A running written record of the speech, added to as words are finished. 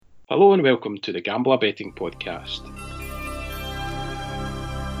Hello and welcome to the Gambler Betting Podcast.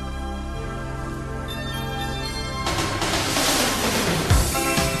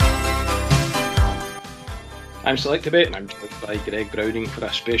 I'm Selectabet and I'm joined by Greg Browning for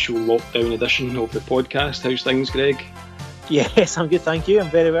a special lockdown edition of the podcast. How's things, Greg? Yes, I'm good, thank you. I'm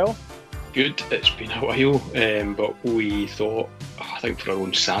very well. Good. It's been a while, but we thought, I think for our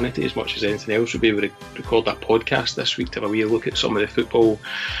own sanity as much as anything else, we'd be able to record a podcast this week to have a wee look at some of the football.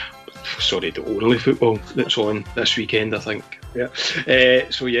 Sorry, the only football that's on this weekend, I think. Yeah.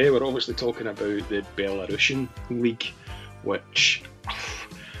 We're obviously talking about the Belarusian League, which I'm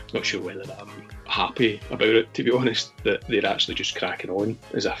not sure whether I'm happy about it, to be honest, that they're actually just cracking on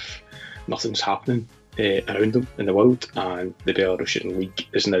as if nothing's happening around them in the world. And the Belarusian League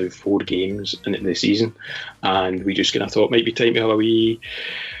is now 4 games into the season, and we just kind of thought it might be time to have a wee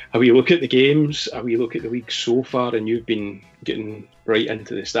look at the games, a wee look at the league so far, and you've been getting right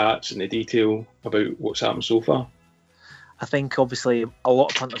into the stats and the detail about what's happened so far. I think obviously a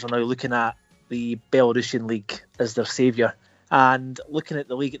lot of punters are now looking at the Belarusian League as their saviour, and looking at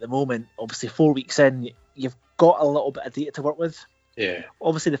the league at the moment, obviously 4 weeks in, you've got a little bit of data to work with. Yeah.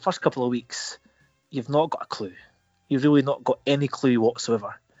 Obviously the first couple of weeks, you've not got a clue. You've really not got any clue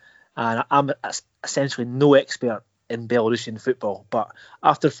whatsoever. And I'm essentially no expert in Belarusian football, but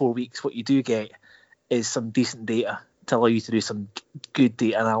after 4 weeks, what you do get is some decent data to allow you to do some good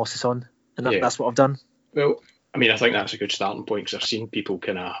data analysis on, and that's what I've done. Well, I mean, I think that's a good starting point, because I've seen people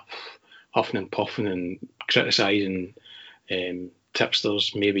kind of huffing and puffing and criticising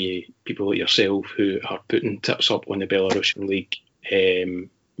tipsters, maybe people like yourself who are putting tips up on the Belarusian League,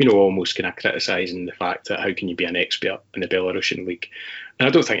 almost kind of criticising the fact that how can you be an expert in the Belarusian League? And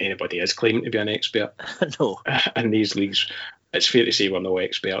I don't think anybody is claiming to be an expert no. in these leagues. It's fair to say we're no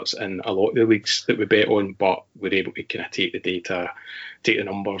experts in a lot of the leagues that we bet on, but we're able to kind of take the data, take the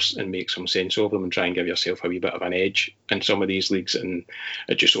numbers and make some sense of them and try and give yourself a wee bit of an edge in some of these leagues. And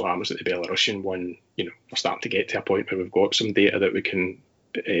it just so happens that the Belarusian one, we're starting to get to a point where we've got some data that we can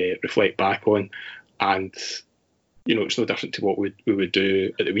reflect back on. And it's no different to what we would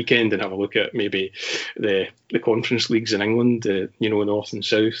do at the weekend and have a look at maybe the conference leagues in England, North and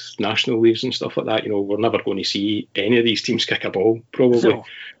South, national leagues and stuff like that. We're never going to see any of these teams kick a ball, probably,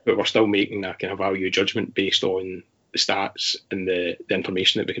 but we're still making a kind of value judgment based on the stats and the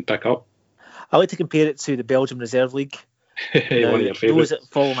information that we can pick up. I like to compare it to the Belgium Reserve League. One of your favourites. Those that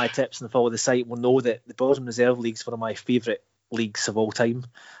follow my tips and follow the site will know that the Belgium Reserve League is one of my favourite leagues of all time,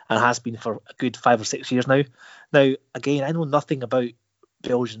 and has been for a good 5 or 6 years now. Now, again, I know nothing about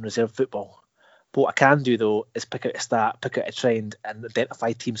Belgian reserve football, but what I can do though is pick out a stat, pick out a trend, and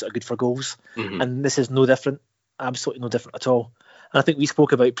identify teams that are good for goals. Mm-hmm. And this is no different, absolutely no different at all. And I think we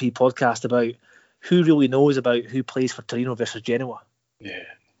spoke about pre-podcast about who really knows about who plays for Torino versus Genoa. Yeah.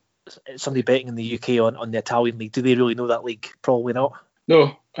 Somebody betting in the UK on the Italian league, do they really know that league? Probably not.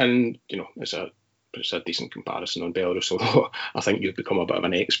 No, and it's a decent comparison on Belarus, although I think you've become a bit of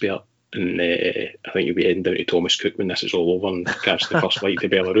an expert, and I think you'll be heading down to Thomas Cook when this is all over and catch the first flight to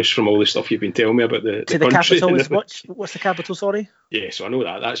Belarus from all the stuff you've been telling me about the country. Capital is what's the capital, sorry? Yeah, so I know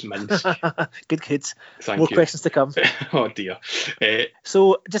that's Minsk. Good kids. Thank More you. Questions to come. Oh dear.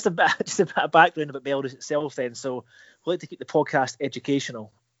 So just a bit of background about Belarus itself then. So we like to keep the podcast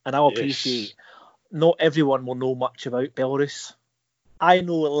educational, and I'll appreciate not everyone will know much about Belarus. I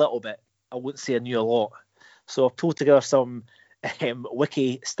know a little bit. I wouldn't say I knew a lot. So I've pulled together some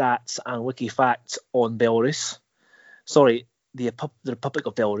wiki stats and wiki facts on Belarus. Sorry, the Republic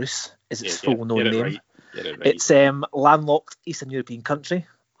of Belarus is its full known name. Right. It's landlocked Eastern European country.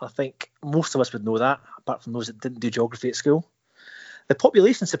 I think most of us would know that, apart from those that didn't do geography at school. The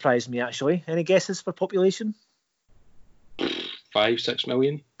population surprised me, actually. Any guesses for population? 5-6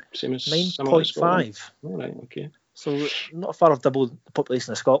 million, same as 9.5. All right, okay. So not far off double the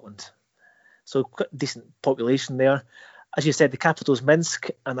population of Scotland. So quite decent population there. As you said, the capital is Minsk,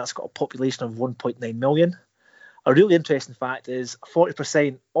 and that's got a population of 1.9 million. A really interesting fact is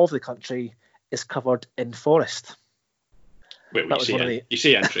 40% of the country is covered in forest. Wait, you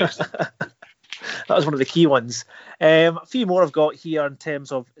say interesting. That was one of the key ones. A few more I've got here in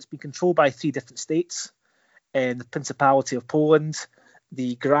terms of it's been controlled by 3 different states. The Principality of Poland,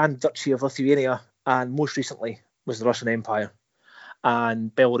 the Grand Duchy of Lithuania, and most recently was the Russian Empire. And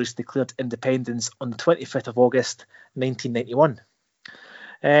Belarus declared independence on the 25th of August 1991.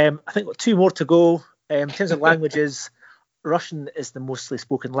 I think we've got 2 more to go. In terms of languages, Russian is the mostly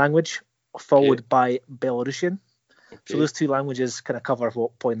spoken language, followed by Belarusian. Okay. So those 2 languages kind of cover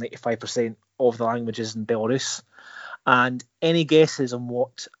 0.95% of the languages in Belarus. And any guesses on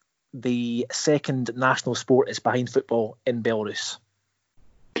what the second national sport is behind football in Belarus?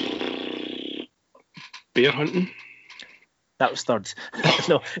 Bear hunting. That was third.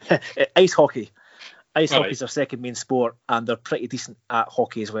 No, ice hockey. Ice All hockey is their second main sport, and they're pretty decent at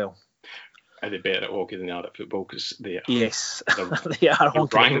hockey as well. Are they better at hockey than they are at football? Because they are. Yes, they are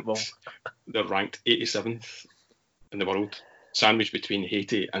hockey at football. They're ranked 87th in the world, sandwiched between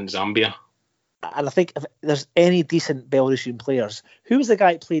Haiti and Zambia. And I think if there's any decent Belarusian players, who was the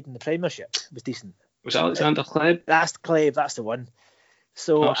guy that played in the Premiership? Was decent. Was Alexander Kleb? That's Kleb. That's the one.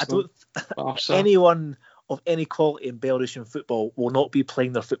 So Arsenal. I don't. Anyone of any quality in Belarusian football will not be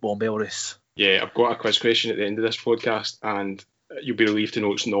playing their football in Belarus. Yeah, I've got a quiz question at the end of this podcast, and you'll be relieved to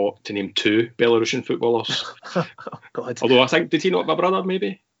know it's not to name 2 Belarusian footballers. Oh, God. Although I think, did he not have a brother,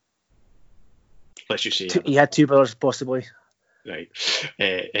 maybe? Let's just say. He had 2 brothers, possibly. Right.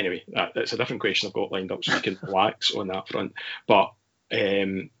 Anyway, that's a different question I've got lined up, so we can relax on that front. But,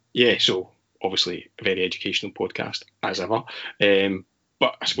 yeah, so obviously a very educational podcast, as ever.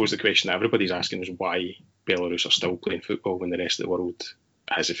 But I suppose the question that everybody's asking is why Belarus are still playing football when the rest of the world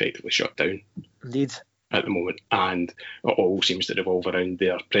has effectively shut down. Indeed. At the moment, and it all seems to revolve around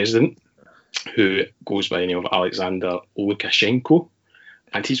their president, who goes by the name of Alexander Lukashenko,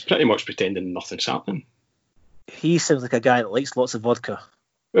 and he's pretty much pretending nothing's happening. He sounds like a guy that likes lots of vodka.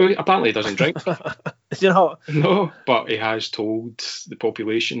 Well, apparently he doesn't drink. You know? No, but he has told the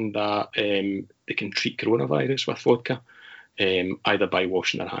population that they can treat coronavirus with vodka, either by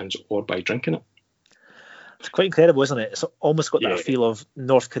washing their hands or by drinking it. It's quite incredible, isn't it? It's almost got that feel of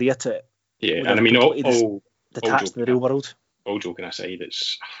North Korea to it. Yeah, and I mean, all detached from the real world. All joking aside,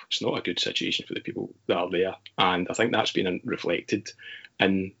 it's not a good situation for the people that are there, and I think that's been reflected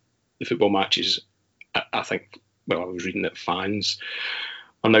in the football matches. I think, well, I was reading that fans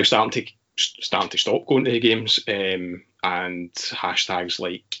are now starting to stop going to the games, and hashtags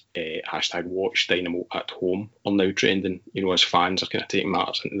like hashtag watch Dynamo at home are now trending. You know, as fans are kind of taking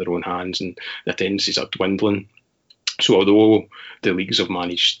matters into their own hands, and the attendances are dwindling. So although the leagues have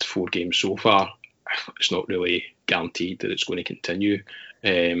managed 4 games so far, it's not really guaranteed that it's going to continue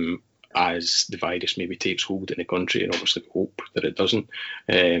as the virus maybe takes hold in the country, and obviously we hope that it doesn't.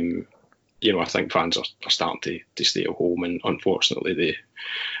 You know, I think fans are starting to stay at home, and unfortunately the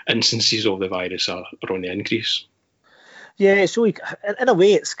instances of the virus are on the increase. Yeah, so in a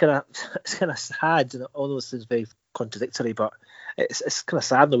way it's kind of sad, and all those things very contradictory, but it's kind of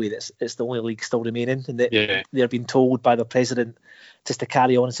sad in the way that it's the only league still remaining, and that they're being told by the president just to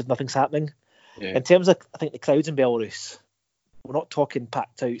carry on as if nothing's happening. Yeah. In terms of, I think, the crowds in Belarus, we're not talking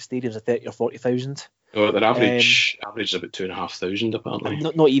packed out stadiums of 30 or 40,000. Oh, their average is about 2,500 apparently.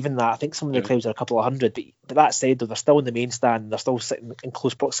 Not even that. I think some of the crowds are a couple of hundred. But that said, though, they're still in the main stand. They're still sitting in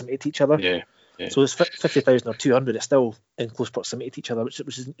close proximity to each other. Yeah. So it's 50,000 or 200. It's still in close proximity to each other, which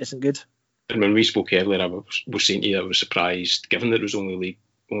isn't good. And when we spoke earlier, I was saying to you I was surprised, given that there was only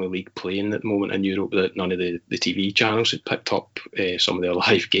league playing at the moment in Europe, that none of the TV channels had picked up some of their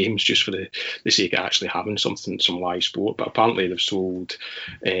live games just for the sake of actually having some live sport. But apparently they've sold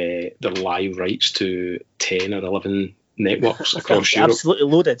their live rights to 10 or 11 networks across Europe.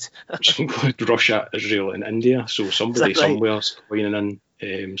 Absolutely loaded. Which include Russia, Israel and India. So somebody somewhere's coining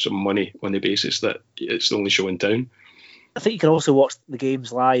in some money on the basis that it's the only show in town. I think you can also watch the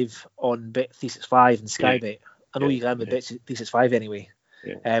games live on Bet365 and Sky Bet. I know you can with Bet365 anyway.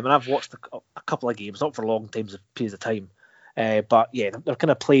 Yeah. And I've watched a couple of games, not for long periods of time. But yeah, they're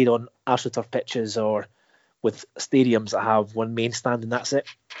kind of played on AstroTurf pitches or with stadiums that have one main stand and that's it.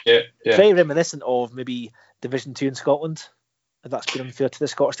 Yeah. Very reminiscent of maybe Division 2 in Scotland, if that's been unfair to the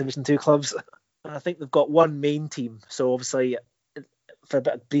Scottish Division 2 clubs. And I think they've got one main team. So obviously, for a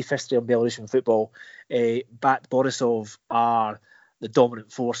bit of brief history on Belarusian football, Bat Borisov are the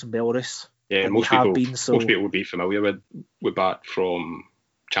dominant force in Belarus. Yeah, most people would be familiar with Bat from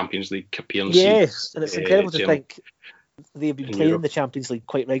Champions League appearances. Yes, and it's incredible to think they've been playing in the Champions League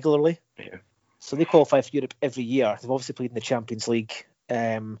quite regularly. Yeah. So they qualify for Europe every year. They've obviously played in the Champions League.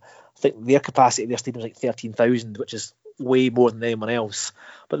 I think their capacity, their stadium is like 13,000, which is way more than anyone else.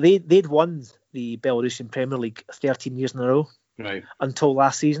 But they'd won the Belarusian Premier League 13 years in a row. Right. Until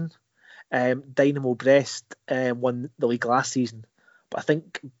last season. Dynamo Brest won the league last season. But I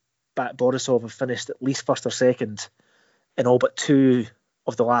think Bat Borisov have finished at least first or second in all but 2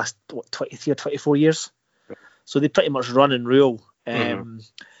 of the last 23 or 24 years. Right. So they pretty much run and rule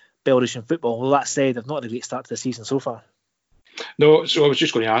Belarusian football. Although that said, they've not had a great start to the season so far. No, so I was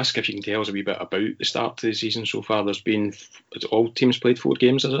just going to ask if you can tell us a wee bit about the start to the season so far. Has all teams played 4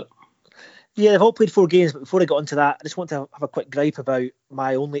 games, is it? Yeah, they've all played 4 games, but before I got into that, I just want to have a quick gripe about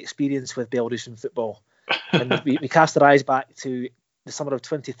my only experience with Belarusian football. And we cast our eyes back to the summer of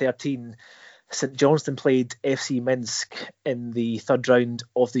 2013. St Johnstone played FC Minsk in the 3rd round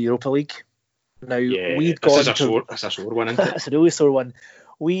of the Europa League. Now, we'd gone that's a sore one, isn't it? It's a really sore one.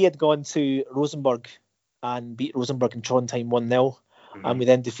 We had gone to Rosenborg and beat Rosenborg in Trondheim 1-0, and we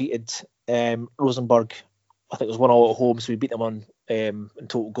then defeated Rosenborg, I think it was 1-0 at home, so we beat them on in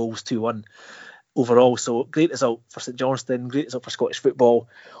total goals 2-1 overall. So great result for St Johnstone, great result for Scottish football.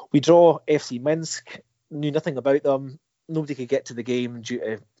 We draw FC Minsk, knew nothing about them, nobody could get to the game due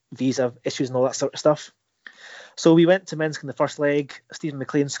to visa issues and all that sort of stuff. So we went to Minsk in the first leg. Stephen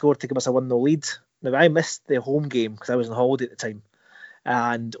McLean scored to give us a 1-0 lead. Now, I missed the home game because I was on holiday at the time,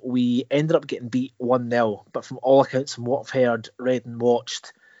 and we ended up getting beat 1-0. But from all accounts, from what I've heard, read and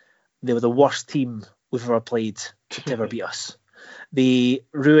watched, they were the worst team we've ever played to ever beat us. They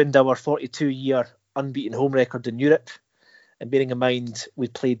ruined our 42-year unbeaten home record in Europe. And bearing in mind, we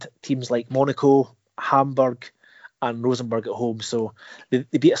played teams like Monaco, Hamburg, and Rosenborg at home. So they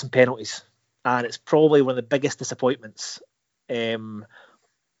beat us in penalties. And it's probably one of the biggest disappointments.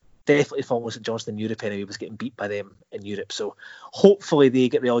 Definitely following St Johnstone in Europe anyway, was getting beat by them in Europe. So hopefully they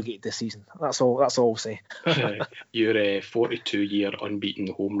get relegated this season. That's all I'll say. Your 42-year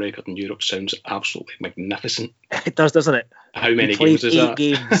unbeaten home record in Europe sounds absolutely magnificent. It does, doesn't it? How many games is that?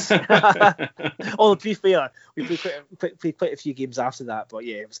 8 games. Although to be fair, we played quite a few games after that. But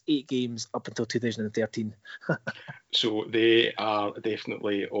yeah, it was 8 games up until 2013. So they are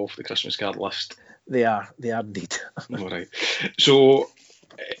definitely off the Christmas card list. They are indeed. All right. So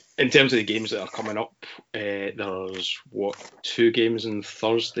in terms of the games that are coming up, there's 2 games on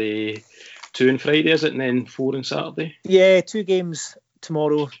Thursday, 2 on Friday, is it, and then 4 on Saturday? Yeah, 2 games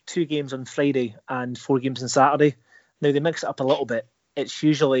tomorrow, 2 games on Friday, and 4 games on Saturday. Now they mix it up a little bit. It's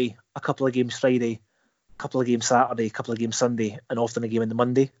usually a couple of games Friday, a couple of games Saturday, a couple of games Sunday, and often a game on the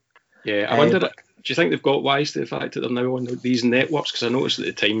Monday. Yeah, I wonder, do you think they've got wise to the fact that they're now on these networks? Because I noticed at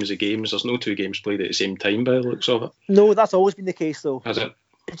the times of games, there's no 2 games played at the same time by the looks of it. No, that's always been the case though. Has it?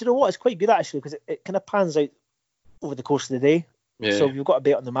 Do you know what? It's quite good actually, because it kind of pans out over the course of the day. Yeah. So if you've got a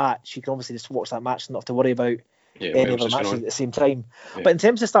bet on the match, you can obviously just watch that match and not have to worry about any other matches at the same time. Yeah. But in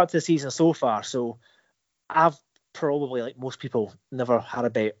terms of the start to the season so far, so I've probably, like most people, never had a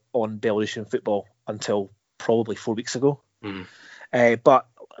bet on Belarusian football until probably 4 weeks ago. But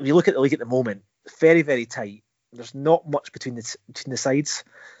if you look at the league at the moment, very, very tight. There's not much between the sides.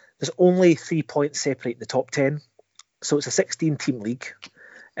 There's only 3 points separating the top 10. So it's a 16-team league,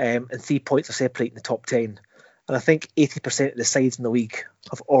 and 3 points are separating the top 10. And I think 80% of the sides in the league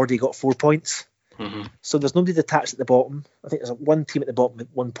have already got 4 points. So there's nobody detached at the bottom. I think there's one team at the bottom with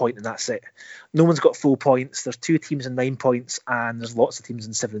 1 point, and that's it. No one's got full points. There's 2 teams in 9 points, and there's lots of teams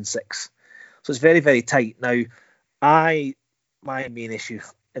in 7 and 6. So it's very, very tight. Now, my main issue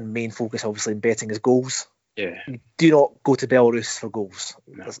and main focus, obviously, in betting is goals. Yeah. You do not go to Belarus for goals.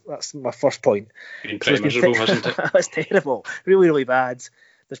 No. That's my first point. Been pretty miserable, hasn't it? That's terrible. Really, really bad.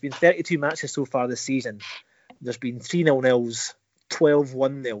 There's been 32 matches so far this season. There's been 3 0-0s, 12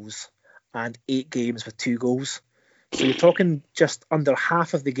 1-0s, and 8 games with 2 goals. So you're talking just under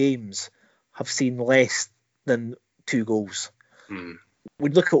half of the games have seen less than 2 goals. We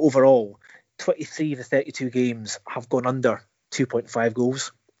look at overall, 23 of the 32 games have gone under 2.5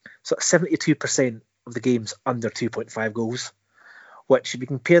 goals. So that's 72% of the games under 2.5 goals, which, if you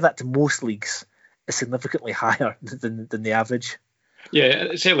compare that to most leagues, is significantly higher than the average. Yeah,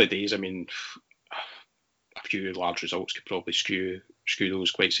 it's early days. I mean, a few large results could probably skew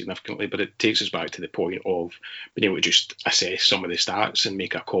those quite significantly, but it takes us back to the point of being able to just assess some of the stats and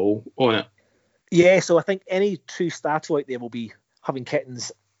make a call on it. Yeah, so I think any true stato out there will be having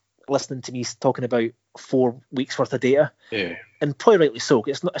kittens listening to me talking about 4 weeks worth of data. Yeah. And probably rightly so.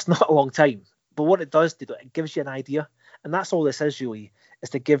 It's not a long time. But what it does do, it gives you an idea. And that's all this is really,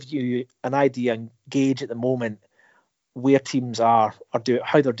 is to give you an idea and gauge at the moment where teams are doing,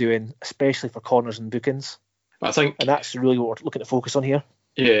 how they're doing, especially for corners and bookings. And that's really what we're looking to focus on here.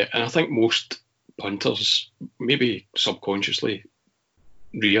 Yeah, and I think most punters, maybe subconsciously,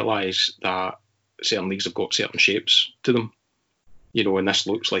 realise that certain leagues have got certain shapes to them. You know, and this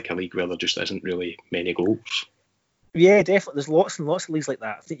looks like a league where there just isn't really many goals. Yeah, definitely. There's lots and lots of leagues like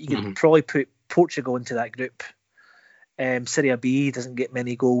that. I think you could probably put Portugal into that group. Serie B doesn't get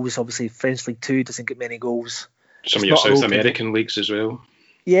many goals. Obviously, French League 2 doesn't get many goals. Some of your South American leagues as well.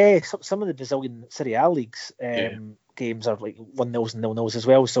 Yeah, some of the Brazilian Serie A leagues games are like 1-0s and 0-0s as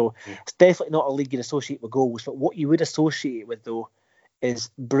well. So it's definitely not a league you'd associate with goals. But what you would associate it with, though, is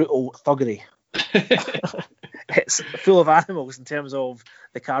brutal thuggery. It's full of animals in terms of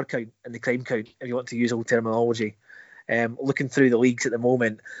the card count and the crime count, if you want to use old terminology. Looking through the leagues at the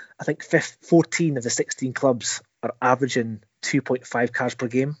moment, I think 14 of the 16 clubs are averaging 2.5 cards per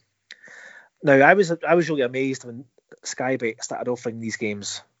game. Now, I was really amazed when Sky Bet started offering these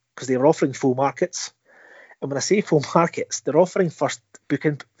games because they were offering full markets. And when I say full markets, they're offering first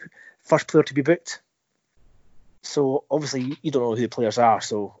player to be booked. So obviously you don't know who the players are,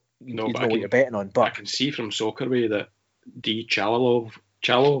 so you know what you're betting on. But I can see from Soccerway that D. Chalalov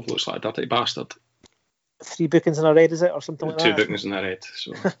looks like a dirty bastard. 3 bookings in a red, is it, or something like that? 2 bookings in a red,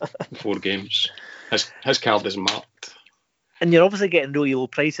 so 4 games. His card is marked. And you're obviously getting really low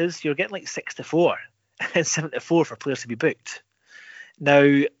prices. You're getting like 6-4 and 7-4 for players to be booked.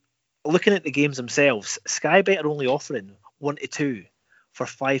 Now, looking at the games themselves, Sky Bet are only offering 1-2 for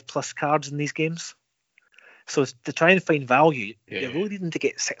 5+ cards in these games. So to try and find value, you're really needing to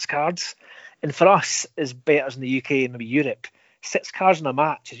get 6 cards. And for us, as bettors in the UK and maybe Europe, 6 cards in a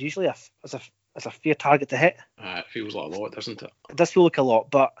match is usually a fair target to hit. It feels like a lot, doesn't it? It does feel like a lot,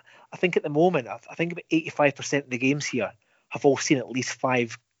 but I think at the moment, I think about 85% of the games here have all seen at least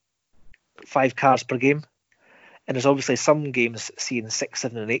 5 cards per game. And there's obviously some games seeing 6,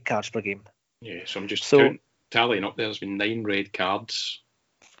 7 and 8 cards per game. Yeah, so I'm just tallying up. There's been 9 red cards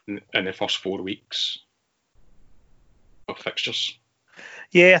in the first 4 weeks of fixtures.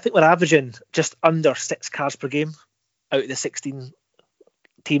 Yeah, I think we're averaging just under 6 cards per game out of the 16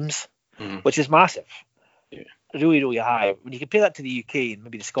 teams, which is massive. Yeah. Really, really high. When you compare that to the UK and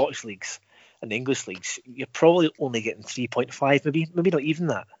maybe the Scottish leagues and the English leagues, you're probably only getting 3.5, maybe not even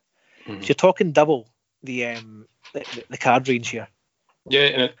that. So you're talking double the card range here. Yeah,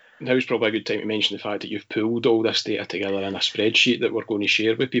 and now's probably a good time to mention the fact that you've pulled all this data together in a spreadsheet that we're going to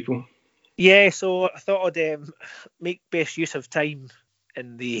share with people. Yeah, so I thought I'd make best use of time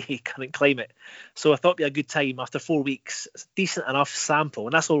in the current climate. So I thought it'd be a good time after 4 weeks, decent enough sample,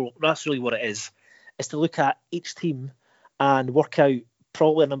 and that's really what it is to look at each team and work out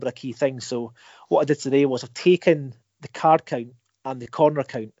probably a number of key things. So what I did today was I've taken the card count and the corner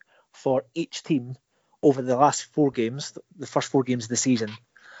count for each team over the last 4 games, the first 4 games of the season,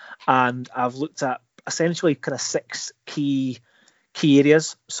 and I've looked at essentially kind of 6 key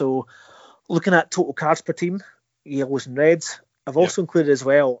areas. So looking at total cards per team, yellows and reds. I've also included as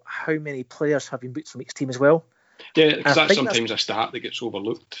well how many players have been booked from each team as well. Yeah, because that's sometimes a stat that gets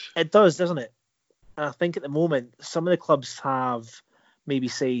overlooked. It does, doesn't it? And I think at the moment, some of the clubs have maybe,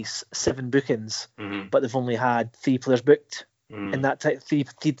 say, 7 bookings, but they've only had 3 players booked. And that type, three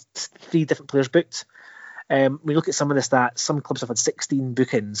different players booked. We look at some of the stats. Some clubs have had 16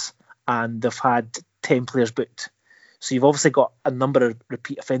 bookings and they've had 10 players booked. So you've obviously got a number of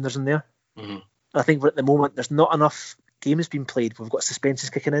repeat offenders in there. I think at the moment there's not enough games being played. We've got suspensions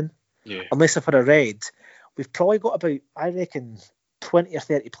kicking in. Yeah. Unless I've had a red, we've probably got about, I reckon, 20 or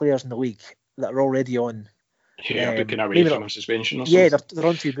 30 players in the league that are already on. Yeah, booking away from a suspension or something. Yeah, they're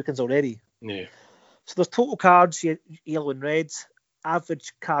on 2 bookings already. Yeah. So there's total cards, yellow and reds,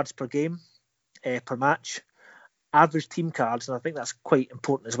 average cards per game, per match, average team cards, and I think that's quite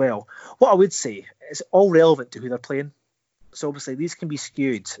important as well. What I would say is all relevant to who they're playing. So obviously these can be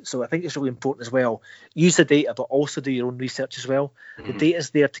skewed. So I think it's really important as well. Use the data, but also do your own research as well. The data is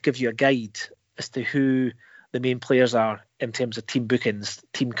there to give you a guide as to who the main players are in terms of team bookings,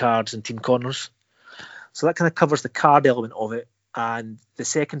 team cards, and team corners. So that kind of covers the card element of it. And the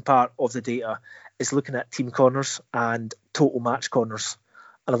second part of the data is looking at team corners and total match corners.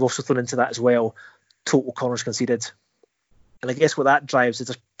 And I've also thrown into that as well, total corners conceded. And I guess what that drives is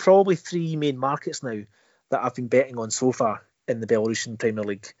there's probably 3 main markets now that I've been betting on so far in the Belarusian Premier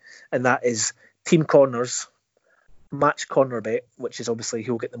League. And that is team corners, match corner bet, which is obviously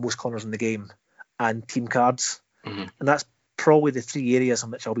who'll get the most corners in the game, and team cards. And that's probably the 3 areas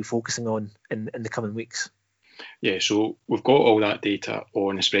on which I'll be focusing on in the coming weeks. Yeah, so we've got all that data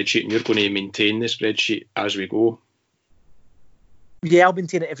on a spreadsheet, and you're going to maintain the spreadsheet as we go. Yeah, I'll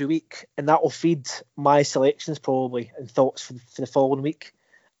maintain it every week, and that will feed my selections probably and thoughts for the following week.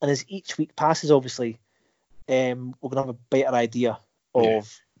 And as each week passes, obviously, we're going to have a better idea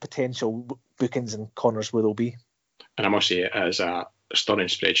of potential bookings and corners where they'll be. And I must say, as a stunning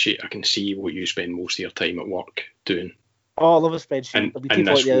spreadsheet, I can see what you spend most of your time at work doing. Oh, I love a spreadsheet. And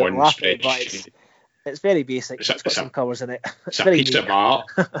this one spreadsheet. It's very basic. It's got some colours in it. It's a piece of art.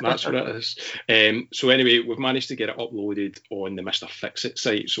 That's what it is. So anyway, we've managed to get it uploaded on the Mr. Fixit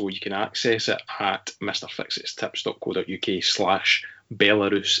site, so you can access it at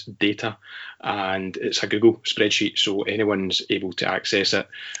mrfixitstips.co.uk/Belarus data, and it's a Google spreadsheet, so anyone's able to access it.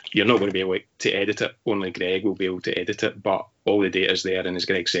 You're not going to be able to edit it. Only Greg will be able to edit it, but all the data is there, and as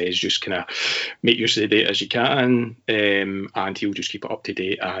Greg says, just kind of make use of the data as you can, and he'll just keep it up to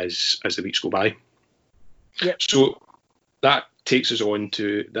date as the weeks go by. Yep. So that takes us on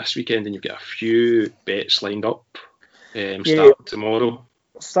to this weekend, and you've got a few bets lined up. Starting tomorrow.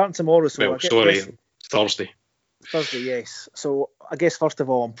 Starting tomorrow. So Thursday. Thursday, yes. So I guess first of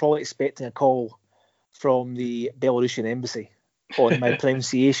all, I'm probably expecting a call from the Belarusian embassy on my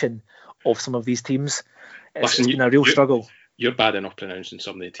pronunciation of some of these teams. It's been a real struggle. You're bad enough pronouncing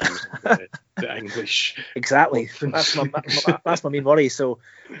some of the teams in the English. Exactly. That's my main worry. So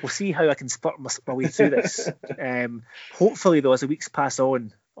we'll see how I can spurt my way through this. Hopefully, though, as the weeks pass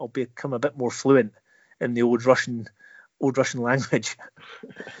on, I'll become a bit more fluent in the old Russian language.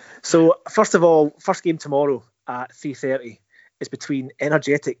 So first of all, first game tomorrow at 3:30 is between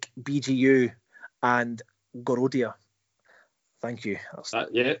Energetic BGU and Gorodia. Thank you.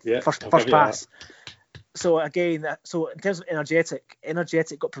 First pass. So again, in terms of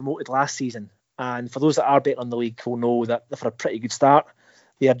Energetic got promoted last season, and for those that are betting on the league will know that they've had a pretty good start.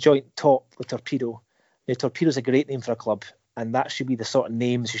 They are joint top with Torpedo. Now, Torpedo's a great name for a club, and that should be the sort of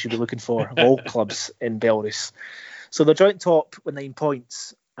names you should be looking for of all clubs in Belarus. So they're joint top with 9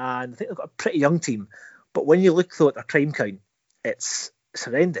 points, and I think they've got a pretty young team. But when you look though at their crime count, it's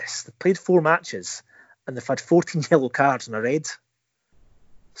horrendous. They've played 4 matches, and they've had 14 yellow cards and a red.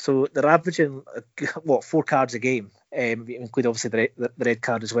 So they're averaging 4 cards a game, include obviously the red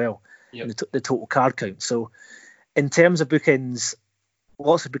card as well, and the total card count. So in terms of bookings,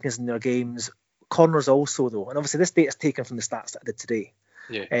 lots of bookings in their games. Corners also though, and obviously this data is taken from the stats that I did today.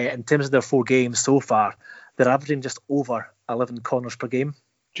 In terms of their 4 games so far, they're averaging just over 11 corners per game.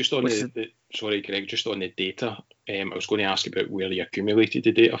 Just on sorry, Greg, just on the data, I was going to ask about where you accumulated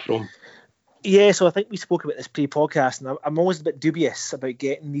the data from. Yeah, so I think we spoke about this pre-podcast, and I'm always a bit dubious about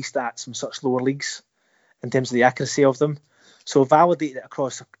getting these stats from such lower leagues in terms of the accuracy of them. So validated it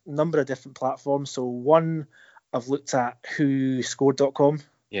across a number of different platforms. So one, I've looked at whoscored.com.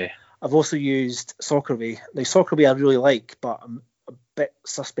 Yeah. I've also used Soccerway. Now, Soccerway I really like, but I'm a bit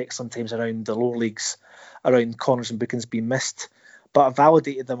suspect sometimes around the lower leagues, around corners and bookings being missed. But I've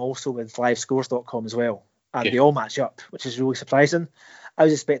validated them also with livescores.com as well. And they all match up, which is really surprising. I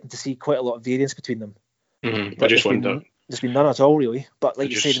was expecting to see quite a lot of variance between them. I just wonder. There's been none at all, really. But like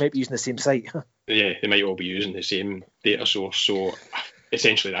you say, they might be using the same site. Yeah, they might all be using the same data source. So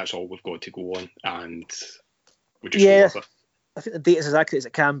essentially, that's all we've got to go on. And we just go with it. I think the data is as accurate as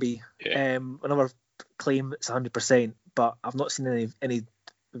it can be. Yeah. I never claim it's 100%, but I've not seen any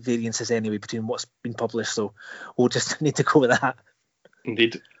variances anyway between what's been published. So we'll just need to go with that.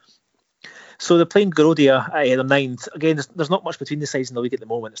 Indeed. So they're playing Gorodia at the 9th. Again, there's not much between the sides in the league at the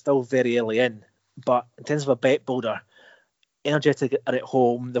moment. It's still very early in. But in terms of a bet builder, Energetic are at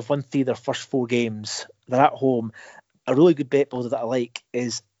home. They've won 3 of their first 4 games. They're at home. A really good bet builder that I like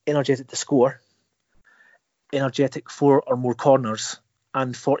is Energetic to score, Energetic 4 or more corners,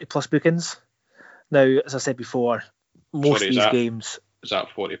 and 40+ bookings. Now, as I said before, most of these games... Is that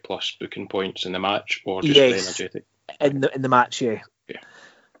 40+ booking points in the match, or just Energetic? In the match, yeah.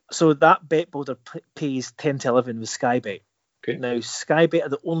 So that bet builder pays 10 to 11 with Sky Bet. Okay. Now, Sky Bet are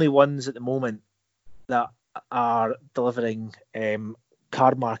the only ones at the moment that are delivering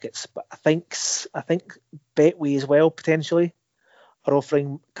card markets, but I think Betway as well potentially are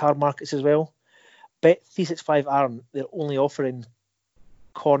offering card markets as well. Bet365 aren't. They're only offering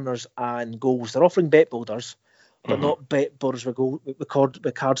corners and goals. They're offering bet builders, but not bet builders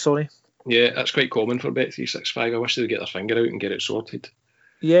with cards. Sorry. Yeah, that's quite common for Bet365. I wish they would get their finger out and get it sorted.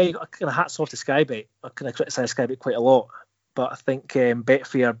 Yeah, you got kind of hats off to Sky Bet. I kind of criticise Sky Bet quite a lot, but I think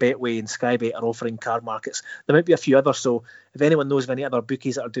Betfair, Betway, and Sky Bet are offering card markets. There might be a few others, so if anyone knows of any other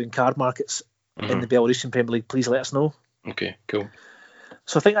bookies that are doing card markets in the Belarusian Premier League, please let us know. Okay, cool.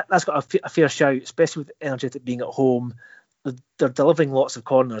 So I think that's got a fair shout, especially with Energetic being at home. They're delivering lots of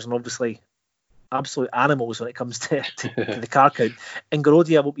corners and obviously absolute animals when it comes to the card count. And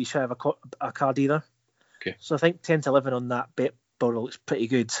Gorodia won't be shy of a card either. Okay. So I think 10 to 11 on that bet builder looks pretty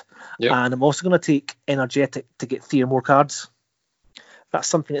good. Yep. And I'm also going to take Energetic to get 3 or more cards. That's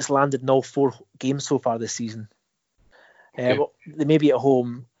something that's landed in all 4 games so far this season. Okay. They may be at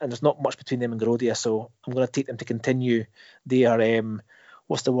home, and there's not much between them and Gorodia, so I'm going to take them to continue their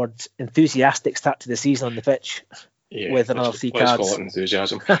enthusiastic start to the season on the pitch with another 3 cards. Let's call it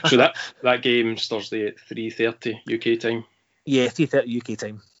enthusiasm. So that game's Thursday at 3:30 UK time? Yeah, 3:30 UK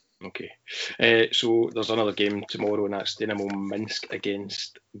time. Okay. So there's another game tomorrow, and that's Dynamo Minsk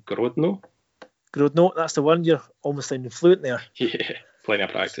against Grodno. Grodno, that's the one. You're almost sounding fluent there. Yeah, plenty of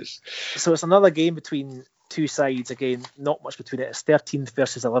practice. So it's another game between 2 sides. Again, not much between it. It's 13th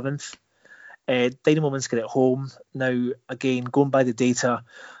versus 11th. Dynamo Minsk are at home. Now, again, going by the data,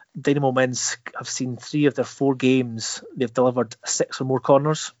 Dynamo Minsk have seen 3 of their 4 games. They've delivered 6 or more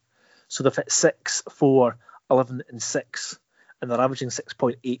corners. So they've hit 6, 4, 11 and 6. And they're averaging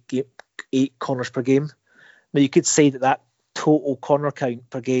 6.8 corners per game. Now, you could say that total corner count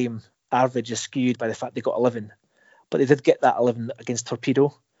per game average is skewed by the fact they got 11. but they did get that 11 against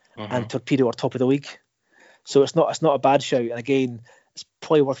Torpedo, and Torpedo are top of the league. So it's not a bad shout. And again, it's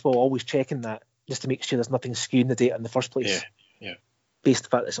probably worthwhile always checking that just to make sure there's nothing skewing the data in the first place. Yeah. Based on the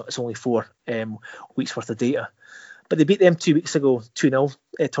fact that it's only 4 weeks worth of data. But they beat them 2 weeks ago, 2-0,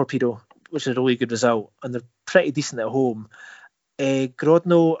 Torpedo, which is a really good result. And they're pretty decent at home.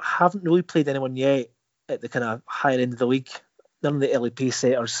 Grodno haven't really played anyone yet at the kind of higher end of the league. None of the early pace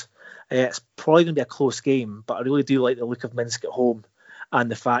setters. It's probably going to be a close game, but I really do like the look of Minsk at home and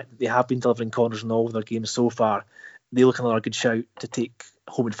the fact that they have been delivering corners in all of their games so far. They look another good shout to take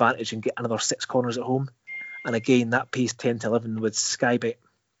home advantage and get another 6 corners at home. And again, that pays 10-11 with Sky Bet.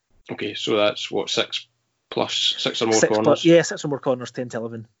 Okay, so that's what, 6 plus 6 or more corners? 6 or more corners,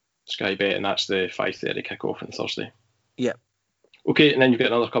 10-11. Sky Bet, and that's the 5:30 kick-off on Thursday. Yeah. Okay, and then you've got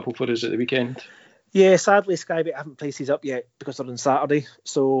another couple for us at the weekend. Yeah, sadly, Sky Bet haven't placed these up yet because they're on Saturday.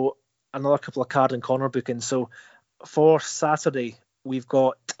 So another couple of card and corner bookings. So for Saturday, we've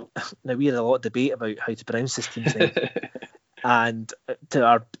got... Now, we had a lot of debate about how to pronounce this team's name. And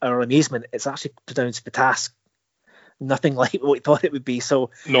to our amazement, it's actually pronounced Vitask. Nothing like what we thought it would be. So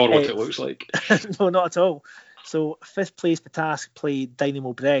nor what it looks like. No, not at all. So 5th place Vitask played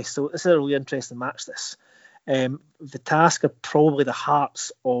Dynamo Brest. So this is a really interesting match, this. Vitask are probably the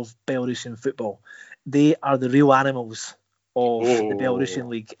hearts of Belarusian football. They are the real animals of the Belarusian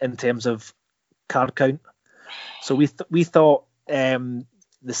league in terms of card count. So we thought the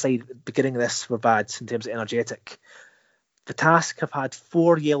side at the beginning of this were bad in terms of energetic. Vitask have had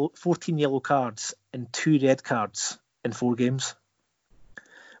 14 yellow cards and 2 red cards in 4 games,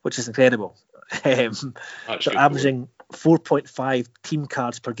 which is incredible. They're averaging 4.5 team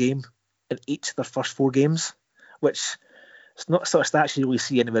cards per game in each of their first 4 games, which it's not sort of stats you really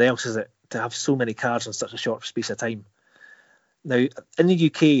see anywhere else, is it, to have so many cards in such a short space of time. Now, in the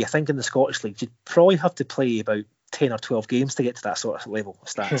UK, I think in the Scottish League, you'd probably have to play about 10 or 12 games to get to that sort of level of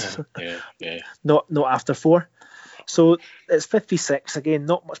stats. yeah. Not after 4. So it's 56. Again,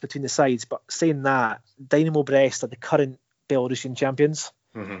 not much between the sides, but saying that, Dynamo Brest are the current Belarusian champions.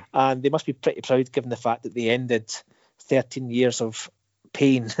 And they must be pretty proud given the fact that they ended 13 years of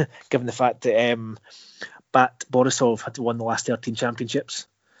pain, given the fact that Bat Borisov had won the last 13 championships.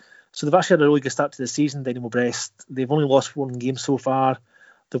 So they've actually had a really good start to the season, Dynamo Brest. They've only lost 1 game so far.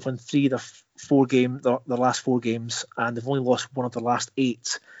 They've won 3 of their last 4 games, and they've only lost 1 of their last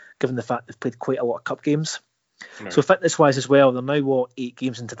 8, given the fact they've played quite a lot of cup games. Right. So fitness-wise as well, they're now 8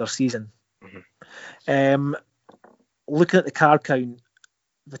 games into their season. Looking at the card count,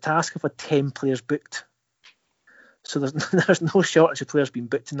 the task of 10 players booked. So there's no shortage of players being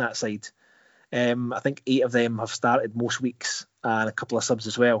booked in that side. I think 8 of them have started most weeks, and a couple of subs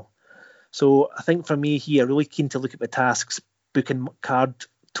as well. So I think for me here, really keen to look at the tasks booking card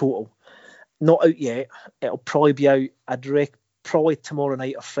total. Not out yet. It'll probably be out. I'd reckon probably tomorrow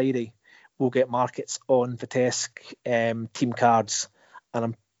night or Friday we'll get markets on Vitesk team cards, and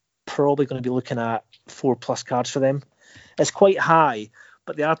I'm probably going to be looking at 4+ cards for them. It's quite high,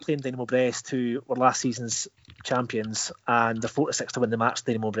 but they are playing Dynamo Brest, who were last season's champions, and they're 4-6 to win the match,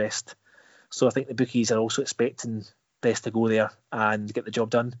 Dynamo Brest. So I think the bookies are also expecting Brest to go there and get the job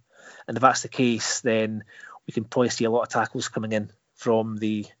done. And if that's the case, then we can probably see a lot of tackles coming in from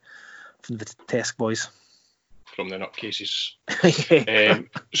the Vitesk boys. From the nutcases. Yeah.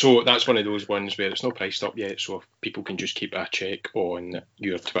 So that's one of those ones where it's not priced up yet, so if people can just keep a check on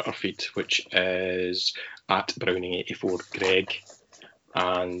your Twitter feed, which is at Browning84Greg,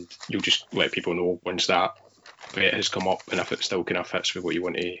 and you'll just let people know once that bet has come up, and if it still kind of fits with what you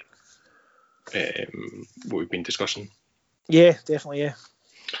want to what we've been discussing. Yeah, definitely, yeah.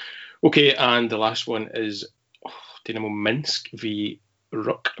 Okay, and the last one is Dynamo Minsk v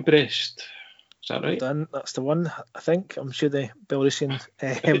Ruk Brest. Is that right? Done. That's the one, I think. I'm sure the Belarusian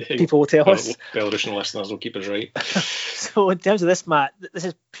people will tell us. Belarusian listeners will keep us right. So in terms of this, Matt, this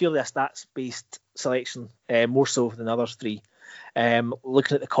is purely a stats-based selection, more so than the other 3.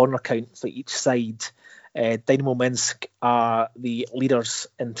 Looking at the corner count for each side, Dynamo Minsk are the leaders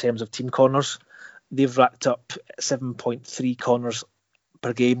in terms of team corners. They've racked up 7.3 corners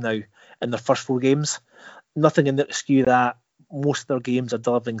per game now in their first 4 games. Nothing in there to skew that. Most of their games are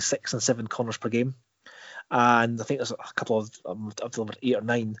delivering 6 and 7 corners per game, and I think there's a couple of I've delivered 8 or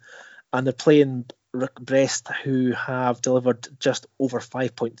 9, and they're playing Brest, who have delivered just over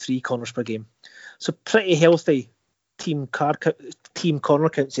 5.3 corners per game. So pretty healthy team corner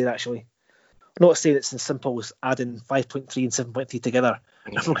counts here, actually. I'm not saying it's as simple as adding 5.3 and 7.3 together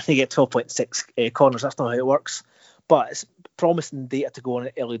and we're going to get 12.6 corners. That's not how it works, but it's promising data to go on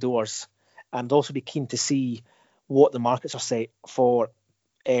at early doors, and also be keen to see what the markets are set for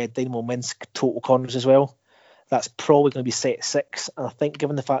Dynamo Minsk total corners as well. that's probably going to be set at 6. And I think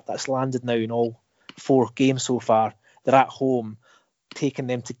given the fact that's landed now in all 4 games so far, they're at home, taking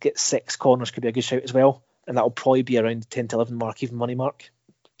them to get 6 corners could be a good shout as well. And that'll probably be around the 10 to 11 mark, even money mark.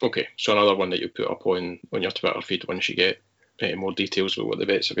 Okay, so another one that you put up on your Twitter feed once you get more details about what the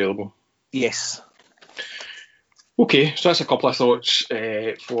bet's available. Yes. Okay, so that's a couple of thoughts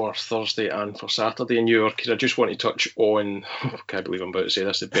for Thursday and for Saturday in New York. Because I just want to touch on, I can't believe I'm about to say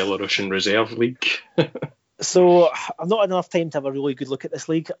this, the Belarusian Reserve League. So I've not had enough time to have a really good look at this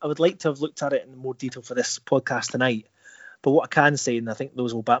league. I would like to have looked at it in more detail for this podcast tonight. But what I can say, and I think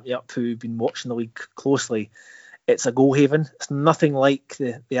those will back me up who've been watching the league closely, it's a goal haven. It's nothing like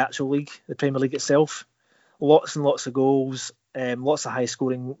the actual league, the Premier League itself. Lots and lots of goals, lots of high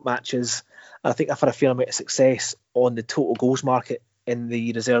scoring matches. And I think I've had a fair amount of success on the total goals market in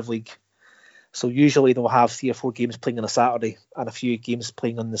the Reserve League. So usually they'll have 3 or 4 games playing on a Saturday and a few games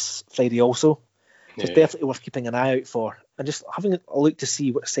playing on this Friday also. So it's definitely worth keeping an eye out for. And just having a look to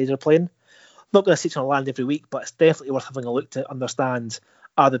see what sides are playing. I'm not going to say it's going to land every week, but it's definitely worth having a look to understand,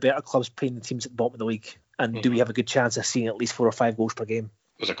 are the better clubs playing the teams at the bottom of the league? And do we have a good chance of seeing at least 4 or 5 goals per game?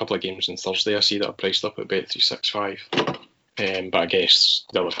 There's a couple of games on Thursday I see that are priced up at Bet365. But I guess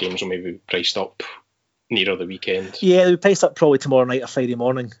the other games will maybe be priced up nearer the weekend. Yeah, they'll be priced up probably tomorrow night or Friday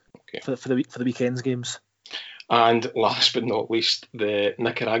morning for the weekend's games. And last but not least, the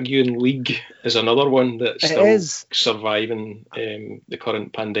Nicaraguan League is another one that's still surviving the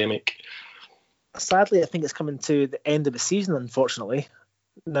current pandemic. Sadly, I think it's coming to the end of the season, unfortunately.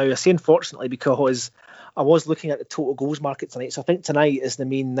 Now, I say unfortunately because I was looking at the total goals market tonight. So I think tonight is the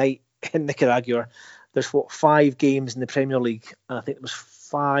main night in Nicaragua. There's 5 games in the Premier League, and I think there was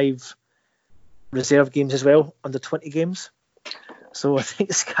 5 reserve games as well, under 20 games. So I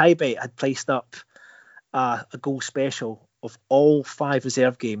think Sky Bet had priced up a goal special of all 5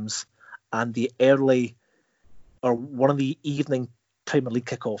 reserve games and the early or one of the evening Premier League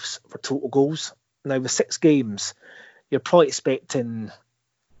kickoffs for total goals. Now, with 6 games, you're probably expecting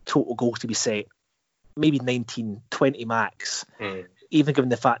total goals to be set maybe 19, 20 max, even given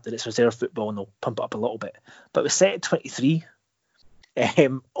the fact that it's reserve football and they'll pump it up a little bit. But it was set at 23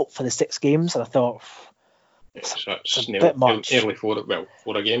 up for the 6 games, and I thought it's a bit much. Early for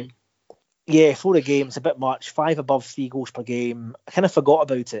a game. Yeah, for a game, it's a bit much. 5 above 3 goals per game. I kind of forgot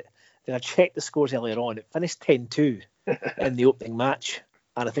about it. Then I checked the scores earlier on. It finished 10-2 in the opening match,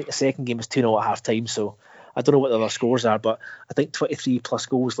 and I think the second game was 2-0 at half time. So I don't know what the other scores are, but I think 23 plus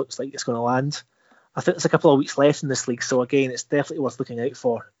goals looks like it's going to land. I think there's a couple of weeks left in this league, so again, it's definitely worth looking out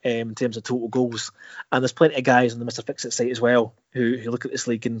for in terms of total goals. And there's plenty of guys on the Mr. Fix-It site as well who look at this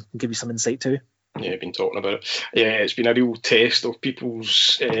league and can give you some insight too. Yeah, I've been talking about it. Yeah, it's been a real test of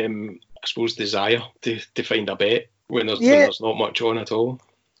people's, I suppose, desire to find a bet when there's not much on at all.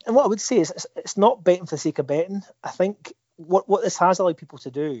 And what I would say is it's not betting for the sake of betting. I think what this has allowed people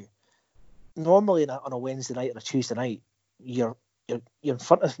to do, normally on a Wednesday night or a Tuesday night, you're in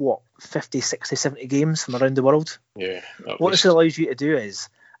front of 50, 60, 70 games from around the world. Yeah. What this allows you to do is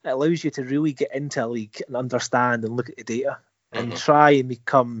it allows you to really get into a league and understand and look at the data and try and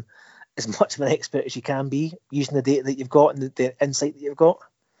become as much of an expert as you can be using the data that you've got and the insight that you've got.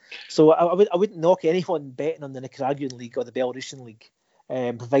 So I wouldn't knock anyone betting on the Nicaraguan League or the Belarusian League,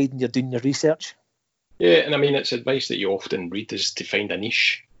 providing you're doing your research. Yeah, and I mean, it's advice that you often read is to find a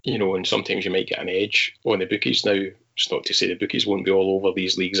niche, and sometimes you might get an edge on the bookies. Now, it's not to say the bookies won't be all over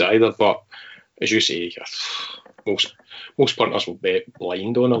these leagues either, but as you say, most punters will bet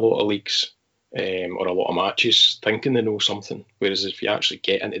blind on a lot of leagues or a lot of matches, thinking they know something. Whereas if you actually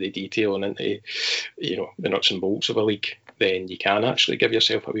get into the detail and into the nuts and bolts of a league, then you can actually give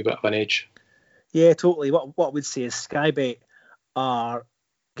yourself a wee bit of an edge. Yeah, totally. What I would say is Sky Bet are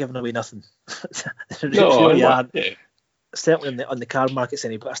giving away nothing. Really aren't. Yeah. Certainly on the card markets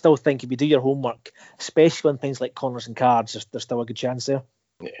anyway, but I still think if you do your homework, especially on things like corners and cards, there's still a good chance there.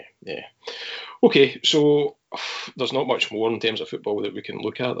 Yeah. Okay, so there's not much more in terms of football that we can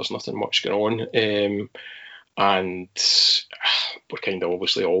look at. There's nothing much going on. And we're kind of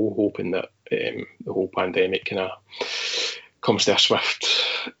obviously all hoping that the whole pandemic kind of comes to a swift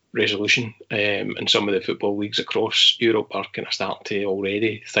resolution. And some of the football leagues across Europe are kind of starting to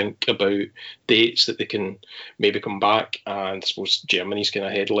already think about dates that they can maybe come back. And I suppose Germany's kind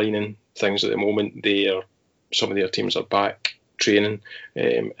of headlining things at the moment. Some of their teams are back training,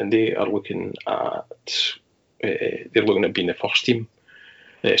 and they are looking at being the first team.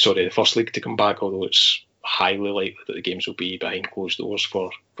 The first league to come back, although it's highly likely that the games will be behind closed doors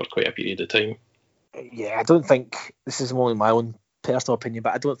for quite a period of time. Yeah, I don't think, this is only my own personal opinion,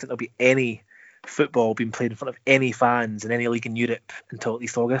 but I don't think there'll be any football being played in front of any fans in any league in Europe until at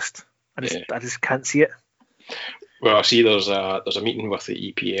least August. I just can't see it. Well, I see there's a meeting with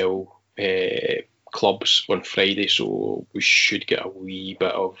the EPL clubs on Friday, so we should get a wee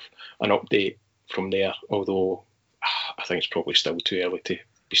bit of an update from there, although I think it's probably still too early to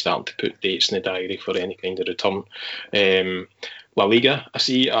be starting to put dates in the diary for any kind of return. La Liga, I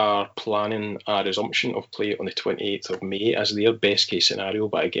see, are planning a resumption of play on the 28th of May as their best case scenario,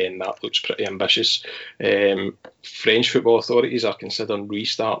 but again, that looks pretty ambitious. French football authorities are considering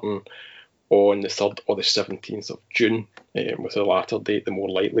restarting on the 3rd or the 17th of June, with the latter date the more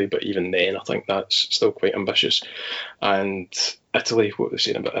likely, but even then I think that's still quite ambitious. And Italy, what they're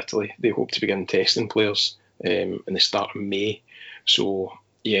saying about Italy, they hope to begin testing players in the start of May. So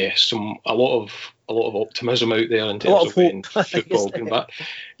yeah, a lot of optimism out there in terms of when football can back.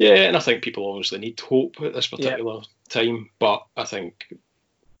 Yeah, and I think people obviously need hope at this particular time, but I think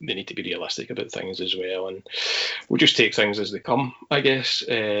they need to be realistic about things as well, and we'll just take things as they come, I guess.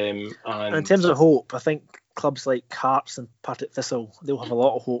 And in terms of hope, I think clubs like Hearts and Partick Thistle, they'll have a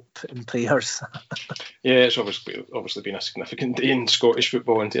lot of hope and prayers. Yeah, it's obviously been a significant day in Scottish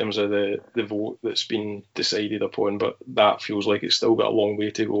football in terms of the vote that's been decided upon, but that feels like it's still got a long way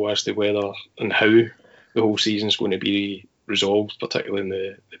to go as to whether and how the whole season's going to be resolved, particularly in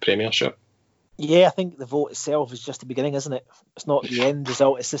the Premiership. Yeah, I think the vote itself is just the beginning, isn't it? It's not the end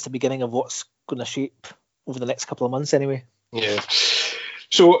result, it's just the beginning of what's going to shape over the next couple of months anyway. Yeah.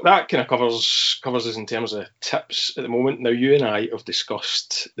 So that kind of covers us in terms of tips at the moment. Now, you and I have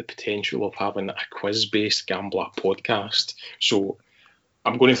discussed the potential of having a quiz-based Gambler podcast. So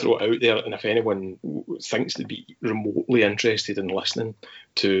I'm going to throw it out there, and if anyone thinks they'd be remotely interested in listening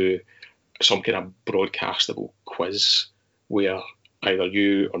to some kind of broadcastable quiz where either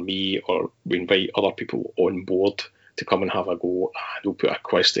you or me, or we invite other people on board to come and have a go, we'll put a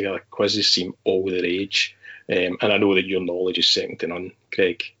quiz together. Quizzes seem all the rage. And I know that your knowledge is second to none,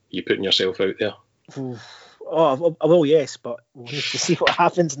 Craig. You putting yourself out there? Oh, I will, yes, but we'll need to see what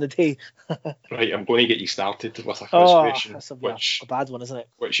happens in the day. Right, I'm going to get you started with a quiz question. That's a bad one, isn't it?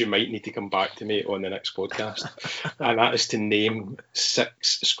 Which you might need to come back to me on the next podcast. And that is to name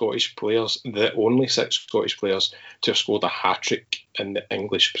the only six Scottish players to have scored a hat-trick in the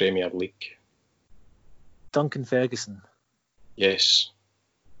English Premier League. Duncan Ferguson. Yes.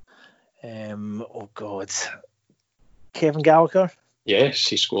 Oh God, Kevin Gallagher. Yes,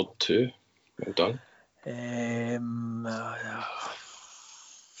 he scored 2. Well done.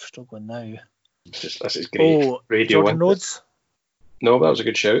 Struggling now. This is great. Oh, radio. Jordan Rhodes. No, that was a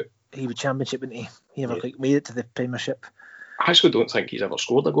good shout. He was Championship, didn't he? He never made it to the Premiership. I actually don't think he's ever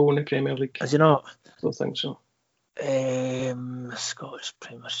scored a goal in the Premier League. Has he not? I don't think so. Scottish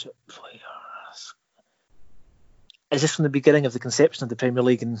Premiership players. Is this from the beginning of the conception of the Premier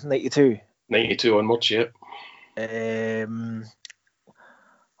League in 92? 92 onwards, yeah.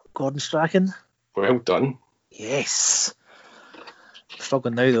 Gordon Strachan. Well done. Yes. I'm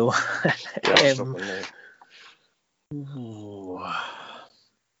struggling now, though. Yeah, struggling now.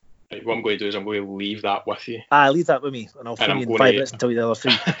 Right, what I'm going to do is I'm going to leave that with you. Leave that with me, and I'll phone you in 5 minutes and tell you the other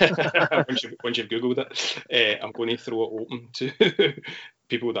 3. once you've Googled it, I'm going to throw it open to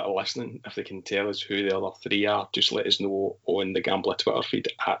people that are listening. If they can tell us who the other 3 are, just let us know on the Gambler Twitter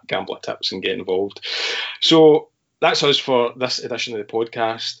feed at Gambler Tips and get involved. So that's us for this edition of the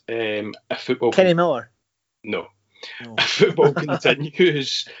podcast. Kenny Miller? No. If football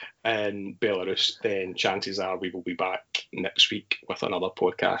continues in Belarus, then chances are we will be back next week with another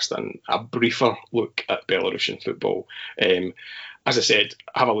podcast and a briefer look at Belarusian football. As I said,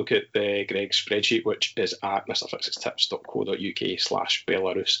 have a look at Greg's spreadsheet, which is at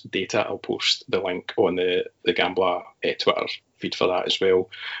mrfitzestips.co.uk/Belarus data. I'll post the link on the Gambler Twitter feed for that as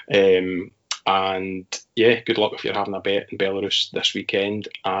well. And yeah, good luck if you're having a bet in Belarus this weekend.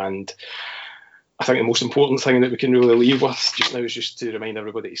 And I think the most important thing that we can really leave with just now is just to remind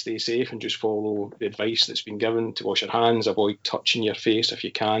everybody to stay safe and just follow the advice that's been given, to wash your hands, avoid touching your face if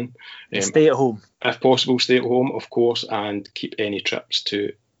you can. Stay at home. If possible, stay at home, of course, and keep any trips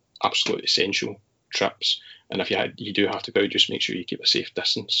to absolute essential trips. And if you do have to go, just make sure you keep a safe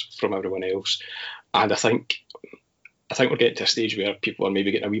distance from everyone else. And I think we're getting to a stage where people are maybe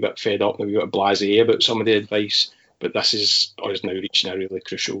getting a wee bit fed up, maybe a bit blasé about some of the advice, but this is now reaching a really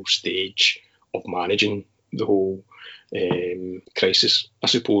crucial stage of managing the whole crisis, I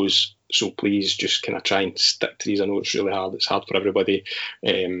suppose. So please just kind of try and stick to these. I know it's really hard. It's hard for everybody.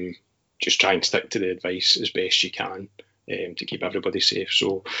 Just try and stick to the advice as best you can to keep everybody safe.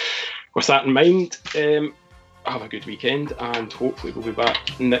 So with that in mind, have a good weekend, and hopefully we'll be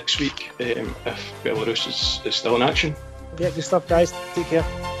back next week if Belarus is still in action. Yeah, good stuff, guys. Take care.